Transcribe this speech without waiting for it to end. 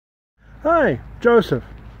Hi, Joseph.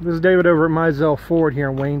 This is David over at Mizell Ford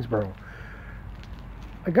here in Waynesboro.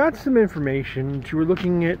 I got some information that you were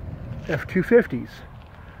looking at F-250s.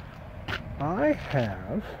 I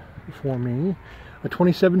have for me a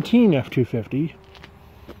 2017 F-250.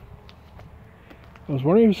 I was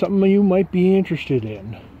wondering if something you might be interested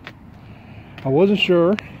in. I wasn't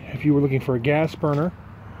sure if you were looking for a gas burner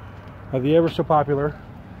or the ever so popular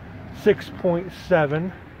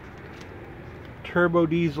 6.7 turbo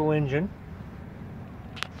diesel engine.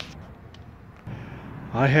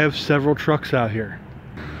 I have several trucks out here,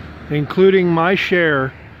 including my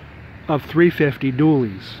share of 350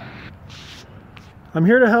 dualies. I'm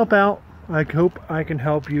here to help out. I hope I can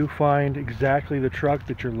help you find exactly the truck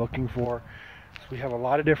that you're looking for. So we have a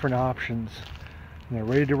lot of different options, and they're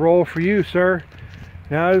ready to roll for you, sir.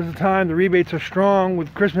 Now is the time. The rebates are strong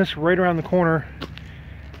with Christmas right around the corner.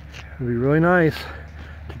 It'd be really nice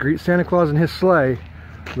to greet Santa Claus in his sleigh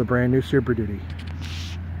with a brand new Super Duty.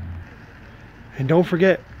 And don't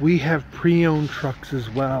forget, we have pre-owned trucks as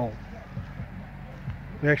well.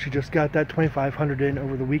 We actually just got that 2500 in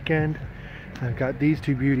over the weekend. I've got these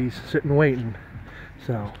two beauties sitting waiting.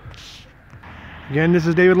 So, again, this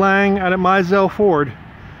is David Lang out at Mizell Ford.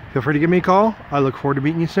 Feel free to give me a call. I look forward to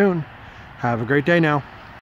meeting you soon. Have a great day now.